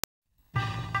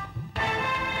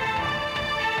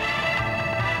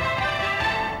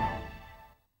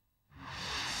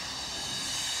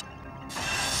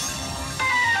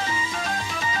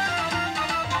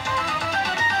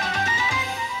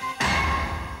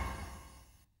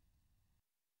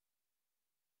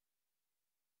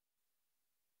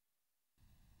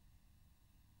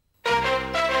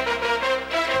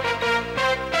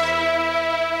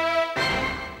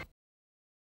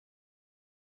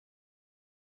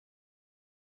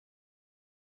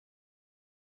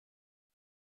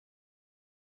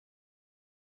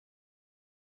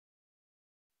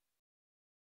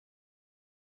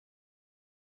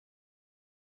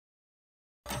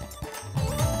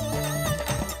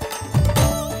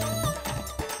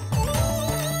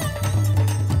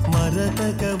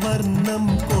മരതകവർണം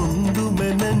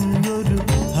കൊണ്ടുമെനഞ്ഞൊരു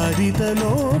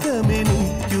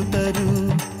ഹരിതലോകമെനിക്കു തരൂ.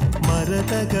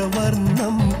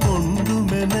 മരതകവർണം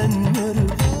കൊണ്ടുമെനഞ്ഞൊരു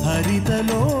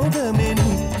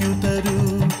ഹരിതലോകമെനിക്കു തരൂ.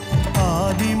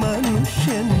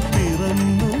 ആദിമനുഷ്യൻ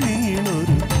പിറന്നു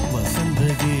വീണൊരു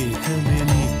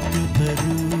വസന്തഗേഹമെനിക്കു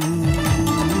തരൂ.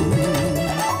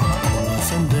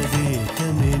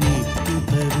 വസന്തഗേഹമെനിക്കു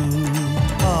തരൂ.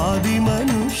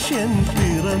 ആദിമനുഷ്യൻ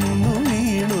പിറന്നു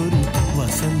വീണൊരു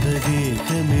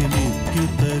വസന്തഗേഹമെനിക്കു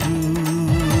തരൂ.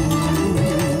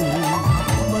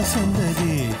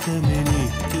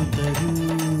 വസന്തഗേഹമെനിക്കു തരൂ.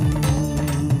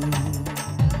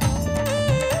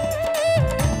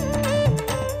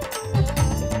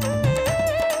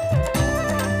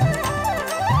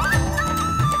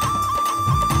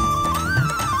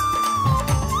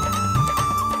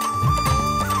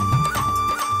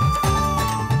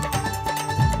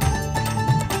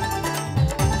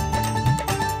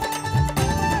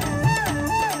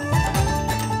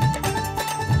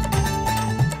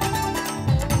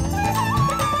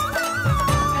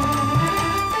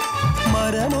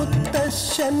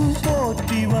 മരമുത്തശ്ശൻ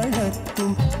പോറ്റി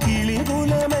വളർത്തും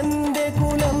കിളികുലമെന്റെ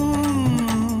കുലം.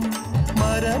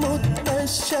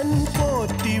 മരമുത്തശ്ശൻ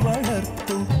പോറ്റി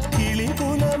വളർത്തും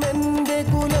കിളികുലമെന്റെ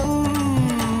കുലം.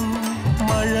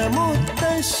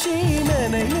 മഴമുത്തശ്ശി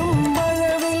നനയും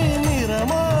മഴവിൽ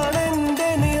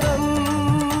നിറമാണെന്റെ നിറം.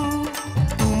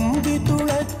 തുമ്പി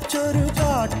തുളച്ചൊരു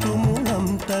കാട്ടുമുളം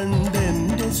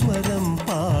തണ്ടെന്റെ സ്വരം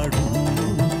പാടുന്നു.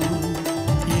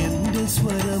 എന്റെ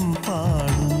സ്വരം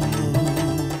പാടുന്നു.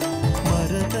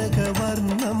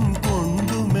 മരതകവർണം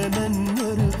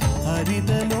കൊണ്ടുമെനഞ്ഞൊരു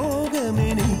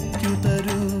ഹരിതലോകമെനിക്കു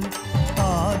തരൂ.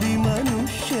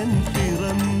 ആദിമനുഷ്യൻ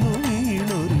പിറന്നു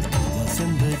വീണൊരു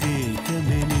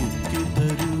വസന്തഗേഹമെനിക്കു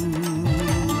തരൂ.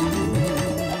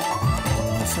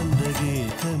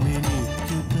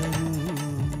 വസന്തഗേഹമെനിക്കു തരൂ.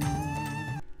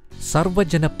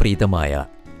 സർവജനപ്രീതമായ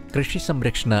കൃഷി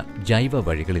സംരക്ഷണ ജൈവ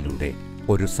വഴികളിലൂടെ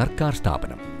ഒരു സർക്കാർ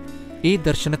സ്ഥാപനം. ഈ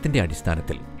ദർശനത്തിന്റെ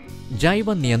അടിസ്ഥാനത്തിൽ ജൈവ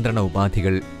നിയന്ത്രണ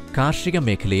ഉപാധികൾ കാർഷിക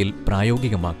മേഖലയിൽ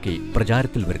പ്രായോഗികമാക്കി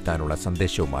പ്രചാരത്തിൽ വരുത്താനുള്ള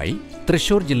സന്ദേശവുമായി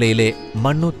തൃശൂർ ജില്ലയിലെ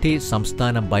മണ്ണുത്തി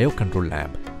സംസ്ഥാന ബയോ കൺട്രോൾ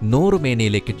ലാബ്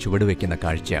നോറുമേനിയിലേക്ക് ചുവടുവെക്കുന്ന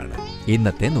കാഴ്ചയാണ്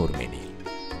ഇന്നത്തെ നോറുമേനിയിൽ.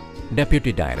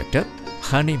 Deputy director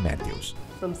honey Mathews.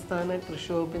 സംസ്ഥാന കൃഷി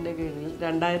വകുപ്പിൻ്റെ കീഴിൽ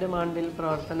 2000 ആണ്ടിൽ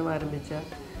പ്രവർത്തനം ആരംഭിച്ച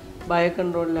ബയോ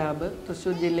കൺട്രോൾ ലാബ്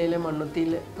തൃശ്ശൂർ ജില്ലയിലെ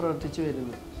മണ്ണുത്തിയിൽ പ്രവർത്തിച്ചു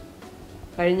വരുന്നു.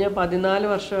 കഴിഞ്ഞ 14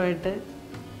 വർഷമായിട്ട്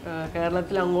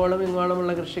കേരളത്തിൽ അങ്ങോളം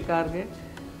ഇങ്ങോളമുള്ള കൃഷിക്കാർക്ക്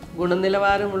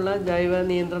ഗുണനിലവാരമുള്ള ജൈവ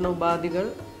നിയന്ത്രണ ഉപാധികൾ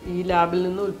ഈ ലാബിൽ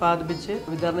നിന്ന് ഉൽപ്പാദിപ്പിച്ച്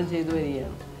വിതരണം ചെയ്തു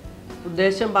വരികയാണ്.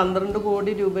 ഉദ്ദേശം 12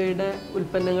 കോടി രൂപയുടെ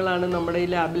ഉൽപ്പന്നങ്ങളാണ് നമ്മുടെ ഈ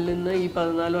ലാബിൽ നിന്ന് ഈ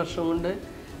 14 വർഷം കൊണ്ട്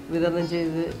വിതരണം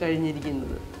ചെയ്ത്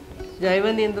കഴിഞ്ഞിരിക്കുന്നത്. ജൈവ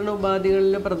നിയന്ത്രണ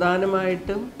ഉപാധികളിൽ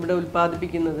പ്രധാനമായിട്ടും ഇവിടെ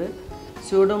ഉൽപ്പാദിപ്പിക്കുന്നത്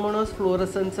സ്യൂഡോമോണാസ്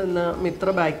ഫ്ലൂറസൻസ് എന്ന മിത്ര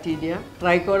ബാക്ടീരിയ,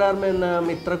 ട്രൈക്കോഡർമ എന്ന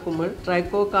മിത്രക്കുമിൾ,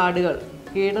 ട്രൈക്കോ കാർഡുകൾ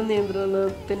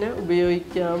കീടനിയന്ത്രണത്തിന്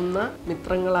ഉപയോഗിക്കാവുന്ന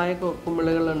മിത്രങ്ങളായ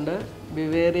കുമിളുകളുണ്ട്.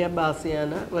 ബിവേറിയ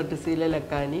ബാസിയാന, വെർട്ടിസീല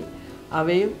ലക്കാനി,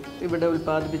 അവയും ഇവിടെ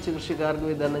ഉൽപ്പാദിപ്പിച്ച് കൃഷിക്കാർക്ക്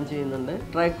വിതരണം ചെയ്യുന്നുണ്ട്.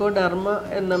 ട്രൈക്കോഡർമ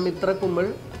എന്ന മിത്രക്കുമിൾ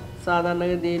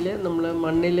സാധാരണഗതിയിൽ നമ്മൾ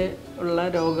മണ്ണിൽ ഉള്ള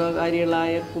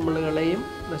രോഗകാരികളായ കുമിളുകളെയും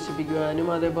നശിപ്പിക്കുവാനും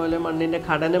അതേപോലെ മണ്ണിൻ്റെ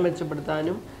ഘടന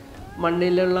മെച്ചപ്പെടുത്താനും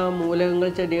മണ്ണിലുള്ള മൂലകങ്ങൾ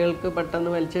ചെടികൾക്ക് പെട്ടെന്ന്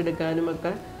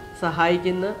വലിച്ചെടുക്കാനുമൊക്കെ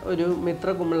സഹായിക്കുന്ന ഒരു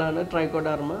മിത്രക്കുമിളാണ്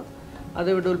ട്രൈക്കോഡർമ.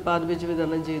 അതിവിടെ ഉൽപ്പാദിപ്പിച്ച്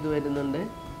വിതരണം ചെയ്തു വരുന്നുണ്ട്.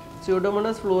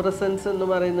 സ്യൂഡോമോണാസ് ഫ്ലൂറസൻസ് എന്ന്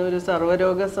പറയുന്ന ഒരു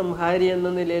സർവ്വരോഗ സംഹാരി എന്ന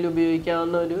നിലയിൽ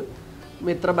ഉപയോഗിക്കാവുന്ന ഒരു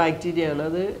മിത്ര ബാക്ടീരിയയാണ്.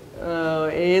 അത്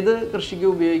ഏത് കൃഷിക്ക്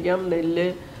ഉപയോഗിക്കാം. നെല്ല്,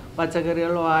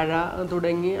 പച്ചക്കറികൾ, വാഴ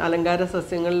തുടങ്ങി അലങ്കാര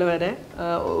സസ്യങ്ങളിൽ വരെ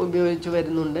ഉപയോഗിച്ച്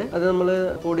വരുന്നുണ്ട്. അത് നമ്മൾ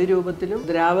പൊടി രൂപത്തിലും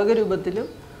ദ്രാവക രൂപത്തിലും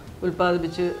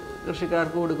ഉൽപ്പാദിപ്പിച്ച്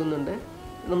കൃഷിക്കാർക്ക് കൊടുക്കുന്നുണ്ട്.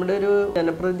 നമ്മുടെ ഒരു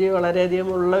ജനപ്രീതി വളരെയധികം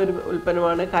ഉള്ള ഒരു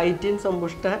ഉൽപ്പന്നമാണ് കൈറ്റിൻ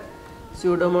സമ്പുഷ്ട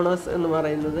സ്യൂഡോമോണാസ് എന്ന്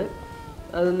പറയുന്നത്.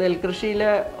 അത് നെൽകൃഷിയിലെ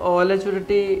ഓല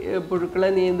ചുരുട്ടി പുഴുക്കളെ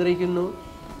നിയന്ത്രിക്കുന്നു.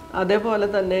 അതേപോലെ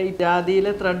തന്നെ ഈ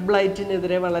ജാതിയിലെ ത്രെഡ്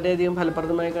ബ്ലൈറ്റിനെതിരെ വളരെയധികം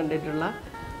ഫലപ്രദമായി കണ്ടിട്ടുള്ള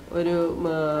ഒരു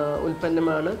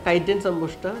ഉൽപ്പന്നമാണ് കൈറ്റിൻ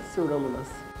സമ്പുഷ്ട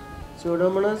സ്യൂഡോമോണാസ്.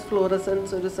 സ്യൂഡോമോണാസ്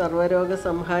ഫ്ലൂറസൻസ് ഒരു സർവ്വരോഗ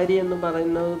സംഹാരി എന്ന്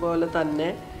പറയുന്നത് പോലെ തന്നെ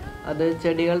അത്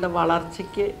ചെടികളുടെ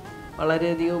വളർച്ചയ്ക്ക്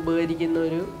വളരെയധികം ഉപകരിക്കുന്ന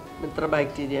ഒരു മിത്ര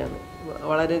ബാക്ടീരിയയാണ്.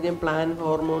 വളരെയധികം പ്ലാന്റ്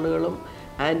ഹോർമോണുകളും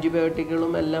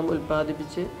ആൻറ്റിബയോട്ടിക്കുകളും എല്ലാം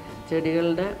ഉൽപ്പാദിപ്പിച്ച്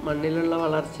ചെടികളുടെ മണ്ണിലുള്ള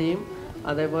വളർച്ചയും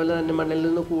അതേപോലെ തന്നെ മണ്ണിൽ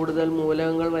നിന്ന് കൂടുതൽ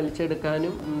മൂലകങ്ങൾ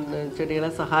വലിച്ചെടുക്കാനും ചെടികളെ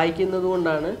സഹായിക്കുന്നത്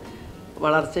കൊണ്ടാണ്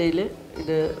വളർച്ചയിൽ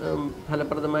ഇത്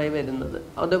ഫലപ്രദമായി വരുന്നത്.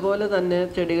 അതുപോലെ തന്നെ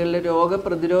ചെടികളിലെ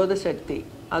രോഗപ്രതിരോധ ശക്തി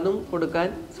അതും കൊടുക്കാൻ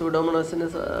സ്യൂഡോമോണാസിന്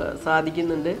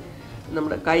സാധിക്കുന്നുണ്ട്.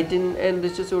 നമ്മുടെ കൈറ്റിൻ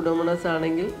എൻറിച്ച് സ്യൂഡോമോണാസ്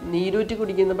ആണെങ്കിൽ നീരൂറ്റി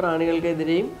കുടിക്കുന്ന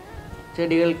പ്രാണികൾക്കെതിരെയും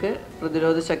ചെടികൾക്ക്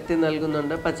പ്രതിരോധ ശക്തി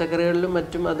നൽകുന്നുണ്ട്. പച്ചക്കറികളിലും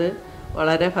മറ്റും അത്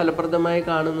വളരെ ഫലപ്രദമായി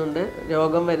കാണുന്നുണ്ട്.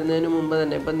 രോഗം വരുന്നതിന് മുമ്പ്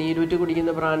തന്നെ ഇപ്പോൾ നീരൂറ്റി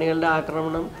കുടിക്കുന്ന പ്രാണികളുടെ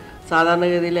ആക്രമണം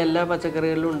സാധാരണഗതിയിൽ എല്ലാ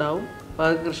പച്ചക്കറികളിലും ഉണ്ടാവും. അപ്പോൾ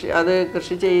അത്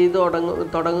കൃഷി ചെയ്ത്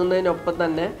തുടങ്ങുന്നതിനൊപ്പം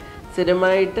തന്നെ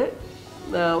സ്ഥിരമായിട്ട്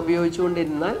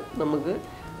ഉപയോഗിച്ചുകൊണ്ടിരുന്നാൽ നമുക്ക്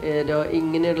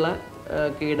ഇങ്ങനെയുള്ള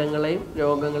കീടങ്ങളെയും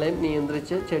രോഗങ്ങളെയും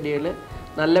നിയന്ത്രിച്ച് ചെടികൾ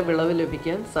നല്ല വിളവ്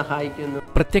ലഭിക്കാൻ സഹായിക്കുന്നു.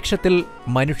 പ്രത്യക്ഷത്തിൽ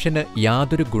മനുഷ്യന്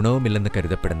യാതൊരു ഗുണവുമില്ലെന്ന്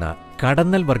കരുതപ്പെടുന്ന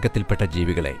കടന്നൽ വർഗത്തിൽപ്പെട്ട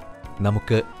ജീവികളെ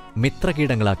നമുക്ക്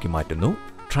മിത്രകീടങ്ങളാക്കി മാറ്റുന്നു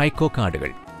ട്രൈക്കോ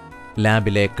കാർഡുകൾ.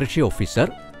 ലാബിലെ കൃഷി ഓഫീസർ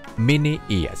മിനി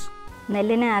ES.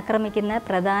 നെല്ലിനെ ആക്രമിക്കുന്ന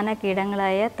പ്രധാന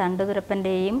കീടങ്ങളായ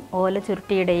തണ്ടുതുരപ്പൻ്റെയും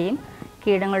ഓലച്ചുരുട്ടിയുടെയും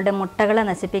കീടങ്ങളുടെ മുട്ടകളെ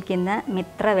നശിപ്പിക്കുന്ന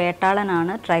മിത്ര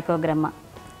വേട്ടാളനാണ് ട്രൈക്കോഗ്രമ്മ.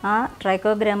 ആ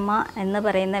ട്രൈക്കോഗ്രമ്മ എന്ന്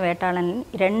പറയുന്ന വേട്ടാളനിൽ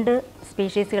 2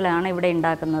 സ്പീഷീസുകളാണ് ഇവിടെ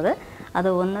ഉണ്ടാക്കുന്നത്. അത്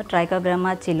ഒന്ന് ട്രൈക്കോഗ്രമ്മ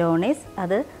ചിലോണിസ്,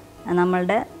 അത്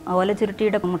നമ്മളുടെ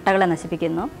ഓലച്ചുരുട്ടിയുടെ മുട്ടകളെ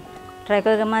നശിപ്പിക്കുന്നു.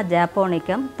 ട്രൈക്കോഗ്രമ്മ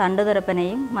ജാപ്പോണിക്കം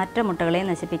തണ്ടുതുരപ്പനെയും മറ്റു മുട്ടകളെയും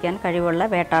നശിപ്പിക്കാൻ കഴിവുള്ള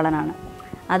വേട്ടാളനാണ്.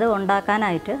 അത്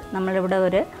ഉണ്ടാക്കാനായിട്ട് നമ്മളിവിടെ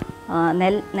ഒരു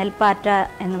നെൽപ്പാറ്റ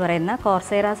എന്ന് പറയുന്ന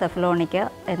കോർസേറ സെഫലോണിക്ക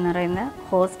എന്ന് പറയുന്ന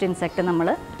ഹോസ്റ്റ് ഇൻസെക്റ്റ് നമ്മൾ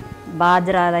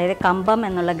ബാജ്ര, അതായത് കമ്പം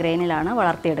എന്നുള്ള ഗ്രെയിനിലാണ്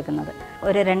വളർത്തിയെടുക്കുന്നത്.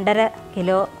 ഒരു 2.5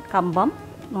 കിലോ കമ്പം,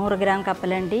 100 ഗ്രാം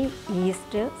കപ്പലണ്ടി,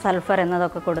 ഈസ്റ്റ്, സൾഫർ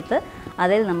എന്നതൊക്കെ കൊടുത്ത്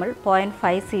അതിൽ നമ്മൾ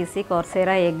 0.5 cc കോർസേറ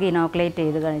എഗ്ഗ് ഇനോക്കുലേറ്റ്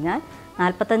ചെയ്ത് കഴിഞ്ഞാൽ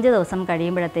 45 ദിവസം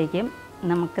കഴിയുമ്പോഴത്തേക്കും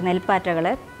നമുക്ക്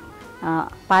നെൽപ്പാറ്റകളെ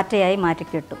പാറ്റയായി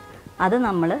മാറ്റിക്കിട്ടും. അത്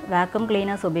നമ്മൾ വാക്വം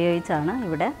ക്ലീനേഴ്സ് ഉപയോഗിച്ചാണ്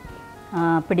ഇവിടെ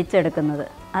പിടിച്ചെടുക്കുന്നത്.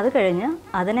 അത് കഴിഞ്ഞ്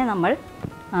അതിനെ നമ്മൾ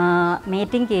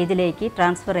മീറ്റിംഗ് കേജിലേക്ക്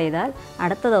ട്രാൻസ്ഫർ ചെയ്താൽ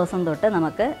അടുത്ത ദിവസം തൊട്ട്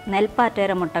നമുക്ക്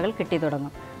നെൽപ്പാറ്റയുടെ മുട്ടകൾ കിട്ടി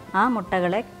തുടങ്ങും. ആ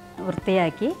മുട്ടകളെ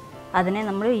വൃത്തിയാക്കി അതിനെ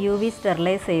നമ്മൾ UV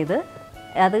സ്റ്റെറിലൈസ് ചെയ്ത്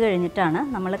അത് കഴിഞ്ഞിട്ടാണ്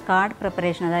നമ്മൾ കാർഡ്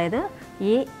പ്രിപ്പറേഷൻ, അതായത്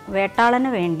ഈ വേട്ടാളന്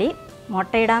വേണ്ടി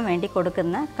മുട്ടയിടാൻ വേണ്ടി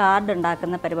കൊടുക്കുന്ന കാർഡ്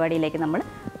ഉണ്ടാക്കുന്ന പരിപാടിയിലേക്ക് നമ്മൾ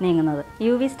നീങ്ങുന്നത്.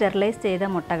 UV സ്റ്റെറിലൈസ് ചെയ്ത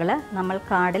മുട്ടകൾ നമ്മൾ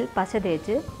കാർഡിൽ പശ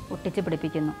തേച്ച് ഒട്ടിച്ച്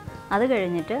പിടിപ്പിക്കുന്നു. അത്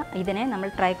കഴിഞ്ഞിട്ട് ഇതിനെ നമ്മൾ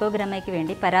ട്രൈക്കോഗ്രമ്മയ്ക്ക്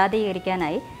വേണ്ടി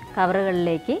പരാദീകരിക്കാനായി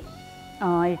കവറുകളിലേക്ക്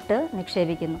ഇട്ട്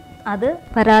നിക്ഷേപിക്കുന്നു. അത്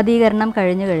പരാദീകരണം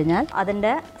കഴിഞ്ഞു കഴിഞ്ഞാൽ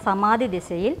അതിൻ്റെ സമാധി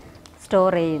ദിശയിൽ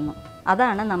സ്റ്റോർ ചെയ്യുന്നു.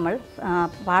 അതാണ് നമ്മൾ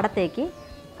പാടത്തേക്ക്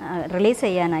റിലീസ്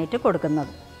ചെയ്യാനായിട്ട്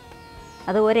കൊടുക്കുന്നത്.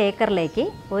 അത് 1 ഏക്കറിലേക്ക്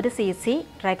 1 cc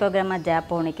ട്രൈക്കോഗ്രമ്മ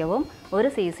ജാപ്പോണിക്കവും 1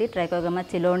 cc ട്രൈക്കോഗ്രമ്മ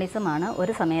ചിലോണിസുമാണ്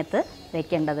ഒരു സമയത്ത്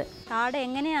വെക്കേണ്ടത്. കാർഡ്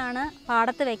എങ്ങനെയാണ്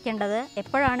പാടത്ത് വെക്കേണ്ടത്,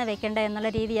 എപ്പോഴാണ് വെക്കേണ്ടത്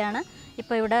എന്നുള്ള രീതിയാണ്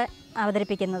ഇപ്പോൾ ഇവിടെ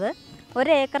അവതരിപ്പിക്കുന്നത്.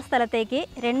 1 ഏക്കർ സ്ഥലത്തേക്ക്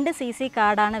 2 cc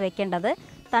കാർഡാണ് വെക്കേണ്ടത്.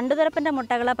 തണ്ടുതുരപ്പൻ്റെ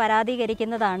മുട്ടകളെ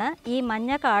പരാദീകരിക്കുന്നതാണ് ഈ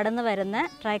മഞ്ഞ കാർഡെന്ന് വരുന്ന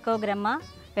ട്രൈക്കോഗ്രമ്മ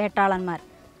വേട്ടാളന്മാർ.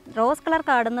 റോസ് കളർ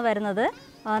കാർഡെന്ന് വരുന്നത്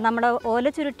നമ്മുടെ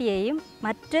ഓലച്ചുരുട്ടിയെയും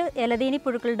മറ്റ് ഇലതീനി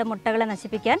പുഴുക്കളുടെ മുട്ടകളെ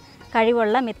നശിപ്പിക്കാൻ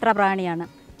കഴിവുള്ള മിത്രപ്രാണിയാണ്.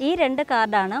 ഈ 2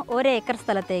 കാർഡാണ് 1 ഏക്കർ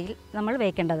സ്ഥലത്തേക്ക് നമ്മൾ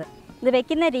വയ്ക്കേണ്ടത്. ഇത്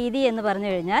വയ്ക്കുന്ന രീതി എന്ന് പറഞ്ഞു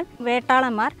കഴിഞ്ഞാൽ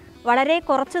വേട്ടാളന്മാർ വളരെ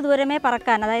കുറച്ച് ദൂരമേ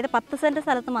പറക്കാൻ, അതായത് 10 സെൻറ്റ്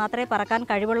സ്ഥലത്ത് മാത്രമേ പറക്കാൻ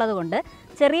കഴിവുള്ളത് കൊണ്ട്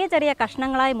ചെറിയ ചെറിയ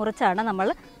കഷ്ണങ്ങളായി മുറിച്ചാണ് നമ്മൾ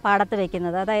പാടത്ത്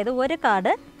വയ്ക്കുന്നത്. അതായത് 1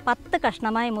 കാർഡ് 10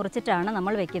 കഷ്ണമായി മുറിച്ചിട്ടാണ്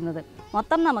നമ്മൾ വയ്ക്കുന്നത്.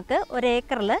 മൊത്തം നമുക്ക് 1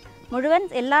 ഏക്കറിൽ മുഴുവൻ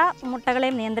എല്ലാ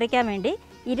മുട്ടകളെയും നിയന്ത്രിക്കാൻ വേണ്ടി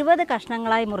 20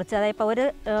 കഷ്ണങ്ങളായി മുറിച്ച്, അതായത് ഇപ്പോൾ ഒരു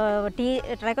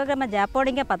ട്രൈക്കോഗ്രമ്മ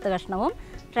ജാപ്പോണിക്ക 10 കഷ്ണവും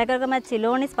ട്രൈക്കോഗ്രമ്മ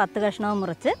ചിലോണിസ് 10 കഷ്ണവും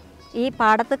മുറിച്ച് ഈ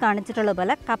പാടത്ത് കാണിച്ചിട്ടുള്ള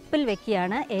പോലെ കപ്പിൽ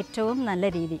വെക്കുകയാണ് ഏറ്റവും നല്ല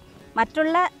രീതി.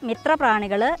 മറ്റുള്ള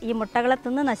മിത്രപ്രാണികൾ ഈ മുട്ടകളെ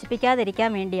തിന്ന് നശിപ്പിക്കാതിരിക്കാൻ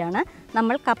വേണ്ടിയാണ്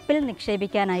നമ്മൾ കപ്പിൽ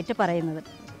നിക്ഷേപിക്കാനായിട്ട് പറയുന്നത്.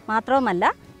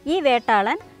 മാത്രവുമല്ല ഈ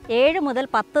വേട്ടാളൻ 7 മുതൽ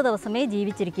 10 ദിവസമേ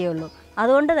ജീവിച്ചിരിക്കുകയുള്ളൂ.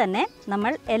 അതുകൊണ്ട് തന്നെ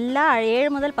നമ്മൾ എല്ലാ 7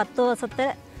 മുതൽ 10 ദിവസത്തെ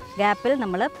ഗ്യാപ്പിൽ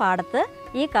നമ്മൾ പാടത്ത്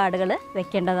ഈ കാർഡുകൾ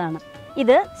വെക്കേണ്ടതാണ്.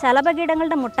 ഇത്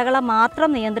ശലഭകീടങ്ങളുടെ മുട്ടകളെ മാത്രം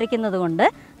നിയന്ത്രിക്കുന്നത് കൊണ്ട്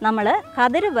നമ്മൾ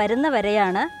കതിര് വരുന്ന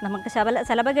വരെയാണ് നമുക്ക്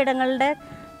ശലഭകീടങ്ങളുടെ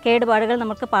കേടുപാടുകൾ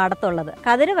നമുക്ക് പാടത്തുള്ളത്.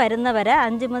 കതിര് വരുന്നവരെ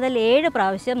 5 മുതൽ 7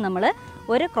 പ്രാവശ്യം നമ്മൾ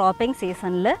ഒരു ക്രോപ്പിംഗ്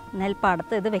സീസണിൽ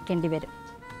നെൽപ്പാടത്ത് ഇത് വെക്കേണ്ടി വരും.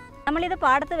 നമ്മളിത്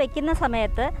പാടത്ത് വെക്കുന്ന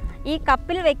സമയത്ത് ഈ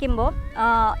കപ്പിൽ വയ്ക്കുമ്പോൾ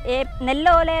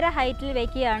നെല്ലോലേര ഹൈറ്റിൽ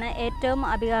വയ്ക്കുകയാണ് ഏറ്റവും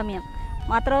അഭികാമ്യം.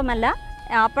 മാത്രവുമല്ല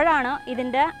അപ്പോഴാണ്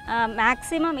ഇതിൻ്റെ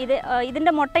മാക്സിമം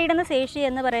ഇതിൻ്റെ മുട്ടയിടുന്ന ശേഷി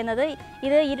എന്ന് പറയുന്നത്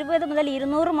ഇത് 20 മുതൽ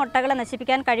 200 മുട്ടകളെ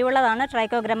നശിപ്പിക്കാൻ കഴിവുള്ളതാണ്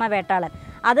ട്രൈക്കോഗ്രമ്മ വേട്ടാളൻ.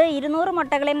 അത് 200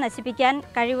 മുട്ടകളെയും നശിപ്പിക്കാൻ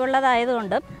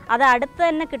കഴിവുള്ളതായതുകൊണ്ട് അത് അടുത്ത്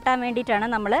തന്നെ കിട്ടാൻ വേണ്ടിയിട്ടാണ്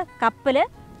നമ്മൾ കപ്പിൽ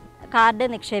കാർഡ്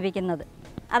നിക്ഷേപിക്കുന്നത്.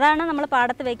 അതാണ് നമ്മൾ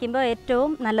പാടത്ത് വയ്ക്കുമ്പോൾ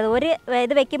ഏറ്റവും നല്ലത്.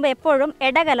 ഇത് വയ്ക്കുമ്പോൾ എപ്പോഴും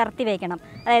ഇടകലർത്തി വയ്ക്കണം.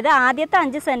 അതായത് ആദ്യത്തെ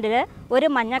 5 സെൻറ്റിൽ ഒരു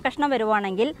മഞ്ഞ കഷ്ണം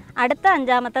വരുവാണെങ്കിൽ അടുത്ത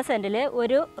 5ാമത്തെ സെൻറ്റിൽ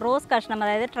ഒരു റോസ് കഷ്ണം,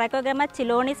 അതായത് ട്രൈക്കോഗ്രമ്മ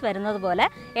ചിലോണിസ് വരുന്നത് പോലെ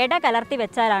ഇടകലർത്തി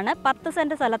വെച്ചാലാണ് 10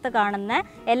 സെൻറ്റ് സ്ഥലത്ത് കാണുന്ന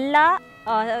എല്ലാ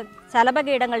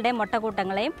ശലഭകീടങ്ങളുടെയും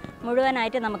മുട്ടക്കൂട്ടങ്ങളെയും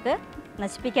മുഴുവനായിട്ട് നമുക്ക്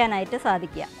നശിപ്പിക്കാനായിട്ട്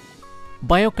സാധിക്കുക.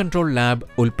 ബയോ കൺട്രോൾ ലാബ്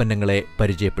ഉൽപ്പന്നങ്ങളെ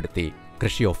പരിചയപ്പെടുത്തി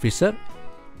കൃഷി ഓഫീസർ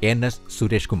NS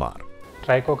സുരേഷ് കുമാർ.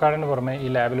 ട്രൈക്കോക്കാർഡിന് പുറമെ ഈ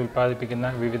ലാബിൽ ഉൽപ്പാദിപ്പിക്കുന്ന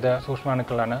വിവിധ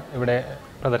സൂക്ഷ്മാണുക്കളാണ് ഇവിടെ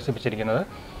പ്രദർശിപ്പിച്ചിരിക്കുന്നത്.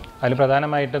 അതിൽ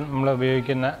പ്രധാനമായിട്ടും നമ്മൾ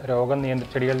ഉപയോഗിക്കുന്ന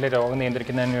ചെടികളുടെ രോഗം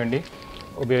നിയന്ത്രിക്കുന്നതിന് വേണ്ടി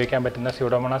ഉപയോഗിക്കാൻ പറ്റുന്ന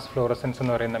സ്യൂഡോമോണാസ് ഫ്ലോറസൻസ്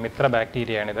എന്ന് പറയുന്ന മിത്ര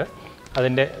ബാക്ടീരിയയാണിത്.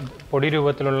 അതിൻ്റെ പൊടി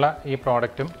രൂപത്തിലുള്ള ഈ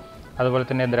പ്രോഡക്റ്റും അതുപോലെ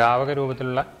തന്നെ ദ്രാവക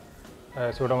രൂപത്തിലുള്ള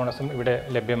സ്യൂഡോമോണസും ഇവിടെ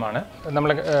ലഭ്യമാണ്.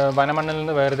 നമ്മൾ വനമണ്ണിൽ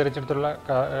നിന്ന് വേർതിരിച്ചെടുത്തുള്ള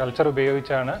കൾച്ചർ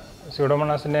ഉപയോഗിച്ചാണ്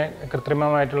സ്യൂഡോമോണസിനെ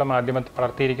കൃത്രിമമായിട്ടുള്ള മാധ്യമത്തിൽ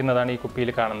വളർത്തിയിരിക്കുന്നതാണ് ഈ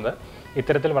കുപ്പിയിൽ കാണുന്നത്.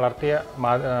 ഇത്തരത്തിൽ വളർത്തിയ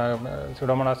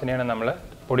സ്യൂഡോമോണാസിനെയാണ് നമ്മൾ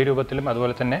പൊടി രൂപത്തിലും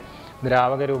അതുപോലെ തന്നെ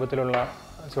ദ്രാവക രൂപത്തിലുള്ള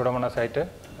സ്യൂഡോമോണാസായിട്ട്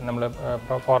നമ്മൾ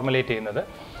ഫോർമുലേറ്റ് ചെയ്യുന്നത്.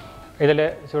 ഇതിൽ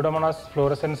സ്യൂഡോമോണാസ്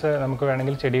ഫ്ലോറസൻസ് നമുക്ക്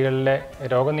വേണമെങ്കിൽ ചെടികളിലെ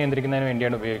രോഗം നിയന്ത്രിക്കുന്നതിന്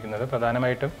വേണ്ടിയാണ് ഉപയോഗിക്കുന്നത്.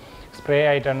 പ്രധാനമായിട്ടും സ്പ്രേ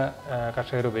ആയിട്ടാണ്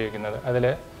കർഷകർ ഉപയോഗിക്കുന്നത്. അതിൽ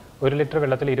 1 ലിറ്റർ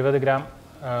വെള്ളത്തിൽ 20 ഗ്രാം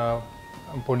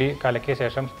പൊടി കലക്കിയ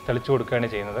ശേഷം തെളിച്ചു കൊടുക്കുകയാണ്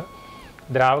ചെയ്യുന്നത്.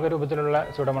 ദ്രാവക രൂപത്തിലുള്ള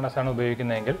സ്യൂഡോമോണാസാണ്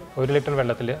ഉപയോഗിക്കുന്നതെങ്കിൽ 1 ലിറ്റർ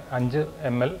വെള്ളത്തിൽ 5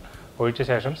 ml ഒഴിച്ച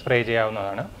ശേഷം സ്പ്രേ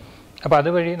ചെയ്യാവുന്നതാണ്. അപ്പോൾ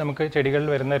അതുവഴി നമുക്ക് ചെടികളിൽ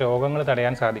വരുന്ന രോഗങ്ങൾ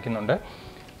തടയാൻ സാധിക്കുന്നുണ്ട്.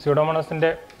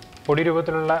 സ്യൂഡോമോണാസിൻ്റെ പൊടി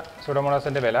രൂപത്തിലുള്ള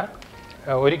സ്യൂഡോമോണാസിൻ്റെ വില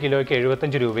 1 കിലോയ്ക്ക്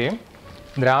 75 രൂപയും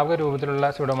ദ്രാവക രൂപത്തിലുള്ള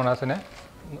സ്യൂഡോമോണാസിന്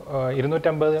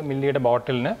 250 മില്ലിയുടെ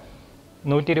ബോട്ടിലിന്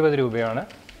 120 രൂപയാണ്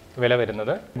വില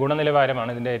വരുന്നത്. ഗുണനിലവാരമാണ്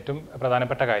ഇതിൻ്റെ ഏറ്റവും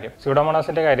പ്രധാനപ്പെട്ട കാര്യം.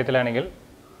 സ്യൂഡോമോണാസിൻ്റെ കാര്യത്തിലാണെങ്കിൽ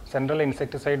സെൻട്രൽ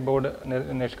ഇൻസെക്ടിസൈഡ് ബോർഡ്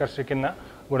നിഷ്കർഷിക്കുന്ന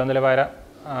ഗുണനിലവാരം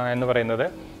എന്ന് പറയുന്നത്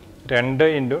 2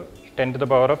 ×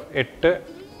 10⁸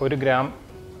 1 ഗ്രാം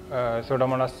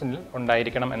സ്യൂഡോമോണാസിൽ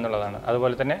ഉണ്ടായിരിക്കണം എന്നുള്ളതാണ്.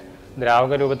 അതുപോലെ തന്നെ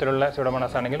ദ്രാവക രൂപത്തിലുള്ള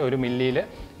സ്യൂഡോമോണാസ് ആണെങ്കിൽ 1 മില്ലിയിൽ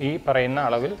ഈ പറയുന്ന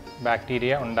അളവിൽ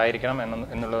ബാക്ടീരിയ ഉണ്ടായിരിക്കണം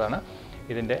എന്നുള്ളതാണ്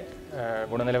ഇതിൻ്റെ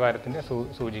ഗുണനിലവാരത്തിൻ്റെ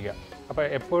സൂചിക. അപ്പോൾ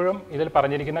എപ്പോഴും ഇതിൽ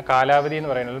പറഞ്ഞിരിക്കുന്ന കാലാവധി എന്ന്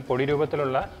പറയുന്നത് പൊടി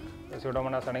രൂപത്തിലുള്ള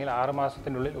സ്യൂഡോമോണാസ് ആണെങ്കിൽ 6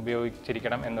 മാസത്തിനുള്ളിൽ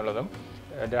ഉപയോഗിച്ചിരിക്കണം എന്നുള്ളതും,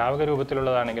 ദ്രാവക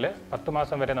രൂപത്തിലുള്ളതാണെങ്കിൽ 10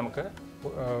 മാസം വരെ നമുക്ക്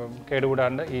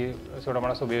കേടുകൂടാണ്ട് ഈ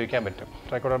സ്യൂഡോമോണാസ് ഉപയോഗിക്കാൻ പറ്റും.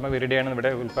 ട്രൈക്കോഡെർമ വിരിഡിയാണ്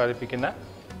ഇവിടെ ഉൽപ്പാദിപ്പിക്കുന്ന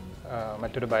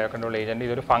മറ്റൊരു ബയോ കൺട്രോൾ ഏജൻറ്റ്.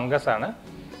 ഇതൊരു ഫംഗസ് ആണ്.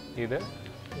 ഇത്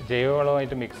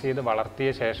ജൈവവളവുമായിട്ട് മിക്സ് ചെയ്ത് വളർത്തിയ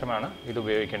ശേഷമാണ് ഇത്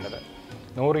ഉപയോഗിക്കേണ്ടത്.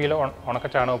 100 കിലോ ഉണക്ക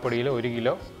ചാണകപ്പൊടിയിൽ 1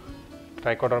 കിലോ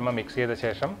ട്രൈക്കോഡെർമ മിക്സ് ചെയ്ത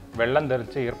ശേഷം വെള്ളം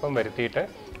തെറിച്ച് ഈർപ്പം വരുത്തിയിട്ട്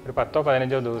ഒരു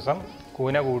 10-15 ദിവസം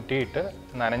കൂന കൂട്ടിയിട്ട്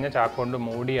നനഞ്ഞ ചാക്കുകൊണ്ട്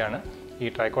മൂടിയാണ് ഈ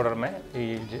ട്രൈക്കോഡെർമ ഈ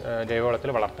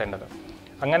ജൈവവളത്തിൽ വളർത്തേണ്ടത്.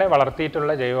 അങ്ങനെ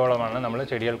വളർത്തിയിട്ടുള്ള ജൈവവളമാണ് നമ്മൾ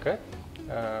ചെടികൾക്ക്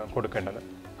കൊടുക്കേണ്ടത്.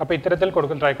 അപ്പോൾ ഇത്തരത്തിൽ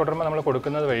ട്രൈക്കോഡെർമ നമ്മൾ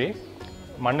കൊടുക്കുന്നത് വഴി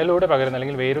മണ്ണിലൂടെ പകരുന്ന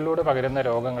അല്ലെങ്കിൽ വേരിലൂടെ പകരുന്ന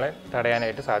രോഗങ്ങളെ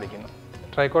തടയാനായിട്ട് സാധിക്കുന്നു.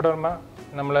 ട്രൈക്കോഡെർമ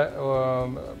നമ്മൾ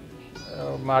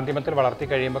മാധ്യമത്തിൽ വളർത്തി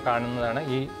കഴിയുമ്പോൾ കാണുന്നതാണ്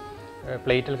ഈ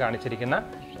പ്ലേറ്റിൽ കാണിച്ചിരിക്കുന്ന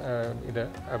ഇത്.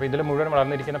 അപ്പോൾ ഇതിൽ മുഴുവൻ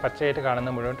വളർന്നിരിക്കുന്ന പച്ചയായിട്ട് കാണുന്ന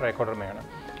മുഴുവൻ ട്രൈക്കോഡെർമയാണ്.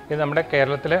 ഇത് നമ്മുടെ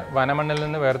കേരളത്തിലെ വനമണ്ണിൽ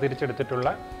നിന്ന് വേർതിരിച്ചെടുത്തിട്ടുള്ള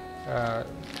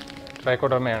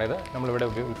ട്രൈക്കോഡെർമയാണിത് നമ്മളിവിടെ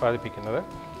ഉൽപ്പാദിപ്പിക്കുന്നത്.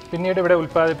 പിന്നീട് ഇവിടെ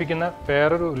ഉൽപ്പാദിപ്പിക്കുന്ന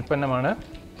വേറൊരു ഉൽപ്പന്നമാണ്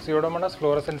സ്യൂഡോമോണാസ്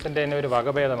ഫ്ലോറസൻസിൻ്റെ തന്നെ ഒരു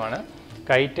വകഭേദമാണ്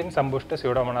കൈറ്റിൻ സമ്പുഷ്ട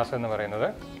സ്യൂഡോമോണാസ് എന്ന് പറയുന്നത്.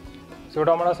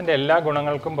 സ്യൂഡോമോണാസിൻ്റെ എല്ലാ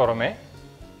ഗുണങ്ങൾക്കും പുറമെ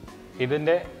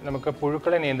ഇതിൻ്റെ നമുക്ക്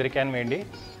പുഴുക്കളെ നിയന്ത്രിക്കാൻ വേണ്ടി,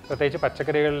 പ്രത്യേകിച്ച്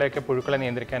പച്ചക്കറികളിലേക്ക് പുഴുക്കളെ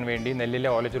നിയന്ത്രിക്കാൻ വേണ്ടി, നെല്ലിലെ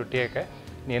ഓലചുരുട്ടിയൊക്കെ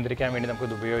നിയന്ത്രിക്കാൻ വേണ്ടി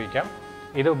നമുക്കിത് ഉപയോഗിക്കാം.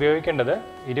 ഇത് ഉപയോഗിക്കേണ്ടത്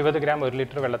 20 ഗ്രാം 1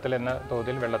 ലിറ്റർ വെള്ളത്തിൽ എന്ന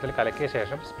തോതിൽ വെള്ളത്തിൽ കലക്കിയ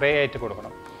ശേഷം സ്പ്രേ ആയിട്ട്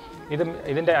കൊടുക്കണം.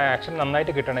 ഇതിൻ്റെ ആക്ഷൻ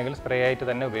നന്നായിട്ട് കിട്ടണമെങ്കിൽ സ്പ്രേ ആയിട്ട്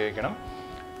തന്നെ ഉപയോഗിക്കണം.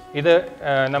 ഇത്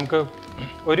നമുക്ക്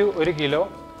ഒരു കിലോ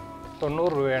 90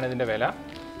 രൂപയാണ് ഇതിൻ്റെ വില.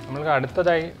 നമ്മൾക്ക്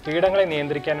അടുത്തതായി കീടങ്ങളെ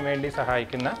നിയന്ത്രിക്കാൻ വേണ്ടി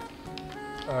സഹായിക്കുന്ന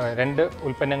 2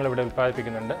 ഉൽപ്പന്നങ്ങൾ ഇവിടെ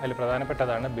ഉൽപ്പാദിപ്പിക്കുന്നുണ്ട്. അതിൽ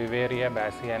പ്രധാനപ്പെട്ടതാണ് ബിവേറിയ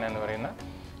ബാസിയാന എന്ന് പറയുന്ന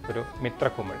ഒരു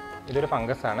മിത്രക്കുമിൾ. ഇതൊരു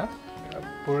ഫംഗസാണ്.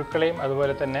 പുഴുക്കളെയും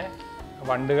അതുപോലെ തന്നെ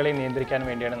വണ്ടുകളെയും നിയന്ത്രിക്കാൻ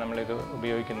വേണ്ടിയാണ് നമ്മളിത്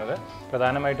ഉപയോഗിക്കുന്നത്.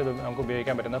 പ്രധാനമായിട്ട് ഇത് നമുക്ക്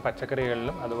ഉപയോഗിക്കാൻ പറ്റുന്നത്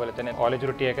പച്ചക്കറികളിലും അതുപോലെ തന്നെ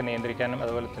ഓലചുരുട്ടിയൊക്കെ നിയന്ത്രിക്കാനും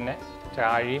അതുപോലെ തന്നെ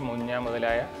ചാഴി, മുഞ്ഞ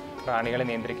മുതലായ പ്രാണികളെ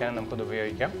നിയന്ത്രിക്കാനും നമുക്കിത്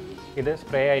ഉപയോഗിക്കാം. ഇത്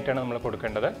സ്പ്രേ ആയിട്ടാണ് നമ്മൾ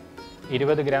കൊടുക്കേണ്ടത്.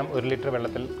 20 ഗ്രാം 1 ലിറ്റർ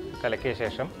വെള്ളത്തിൽ കലക്കിയ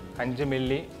ശേഷം 5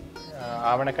 മില്ലി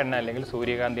ആവണക്കെണ്ണ അല്ലെങ്കിൽ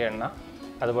സൂര്യകാന്തി എണ്ണ,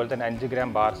 അതുപോലെ തന്നെ 5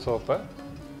 ഗ്രാം ബാർ സോപ്പ്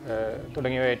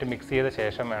തുടങ്ങിയവയായിട്ട് മിക്സ് ചെയ്ത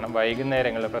ശേഷം വേണം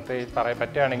വൈകുന്നേരങ്ങളിൽ, പ്രത്യേകിച്ച്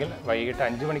പറ്റുകയാണെങ്കിൽ വൈകിട്ട്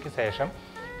 5 മണിക്ക് ശേഷം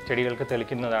ചെടികൾക്ക്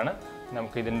തെളിക്കുന്നതാണ്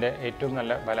നമുക്ക് ഇതിൻ്റെ ഏറ്റവും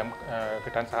നല്ല ഫലം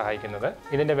കിട്ടാൻ സഹായിക്കുന്നത്.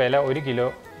 ഇതിൻ്റെ വില 1 കിലോ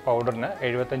പൗഡറിന്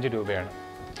 75 രൂപയാണ്.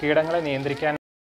 കീടങ്ങളെ നിയന്ത്രിക്കാൻ